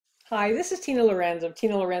Hi, this is Tina Lorenz of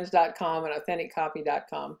tinalorenz.com and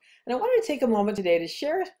AuthenticCopy.com, and I wanted to take a moment today to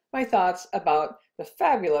share my thoughts about the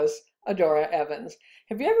fabulous Adora Evans.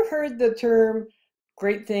 Have you ever heard the term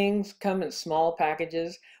great things come in small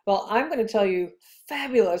packages? Well, I'm going to tell you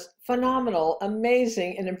fabulous, phenomenal,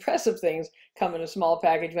 amazing, and impressive things come in a small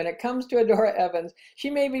package. When it comes to Adora Evans, she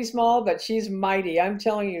may be small, but she's mighty. I'm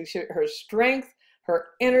telling you, her strength,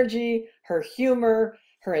 her energy, her humor,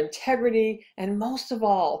 her integrity, and most of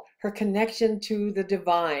all, her connection to the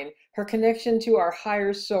divine, her connection to our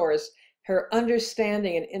higher source, her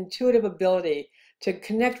understanding and intuitive ability to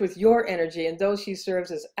connect with your energy and those she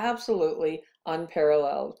serves is absolutely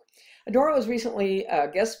unparalleled. Adora was recently a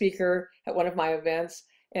guest speaker at one of my events,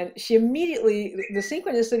 and she immediately, the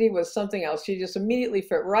synchronicity was something else. She just immediately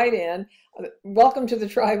fit right in, welcome to the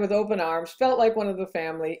tribe with open arms, felt like one of the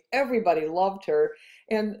family. Everybody loved her.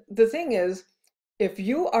 And the thing is, if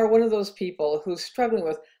you are one of those people who's struggling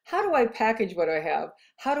with, how do I package what I have?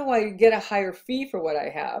 How do I get a higher fee for what I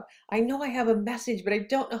have? I know I have a message, but I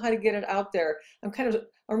don't know how to get it out there. I'm kind of,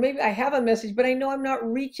 or maybe I have a message, but I know I'm not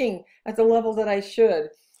reaching at the level that I should.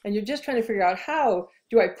 And you're just trying to figure out, how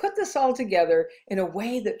do I put this all together in a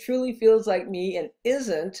way that truly feels like me and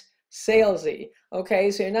isn't salesy?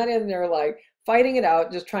 Okay, so you're not in there like fighting it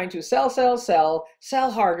out, just trying to sell, sell, sell,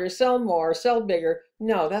 sell harder, sell more, sell bigger.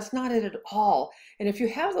 No, that's not it at all. And if you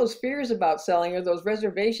have those fears about selling or those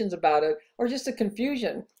reservations about it, or just a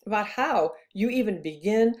confusion about how you even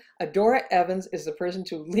begin, Adora Evans is the person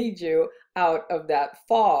to lead you out of that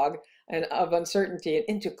fog and of uncertainty and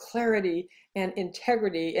into clarity and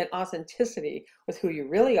integrity and authenticity with who you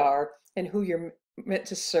really are and who you're meant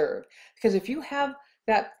to serve. Because if you have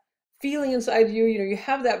that feeling inside you, you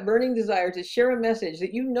have that burning desire to share a message that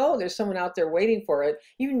there's someone out there waiting for it.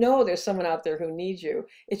 There's someone out there who needs you.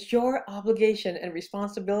 It's your obligation and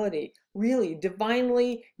responsibility, really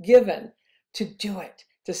divinely given, to do it,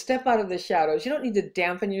 to step out of the shadows. You don't need to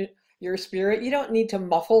dampen your spirit. You don't need to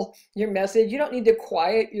muffle your message. You don't need to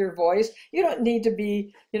quiet your voice. You don't need to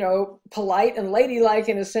be, polite and ladylike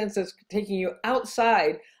in a sense that's taking you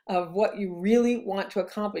outside of what you really want to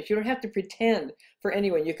accomplish. You don't have to pretend for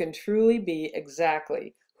anyone. You can truly be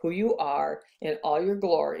exactly who you are in all your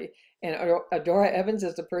glory. And Adora Evans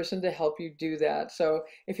is the person to help you do that. So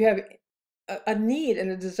if you have a need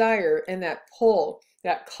and a desire and that pull,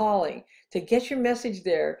 that calling to get your message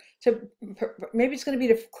there, to maybe it's going to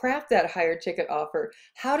be to craft that higher ticket offer.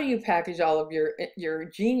 How do you package all of your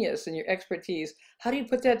genius and your expertise? How do you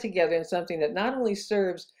put that together in something that not only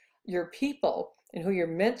serves your people and who you're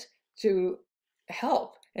meant to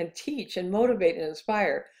help and teach and motivate and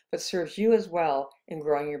inspire, but serves you as well in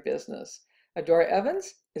growing your business? Adora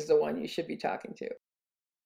Evans is the one you should be talking to.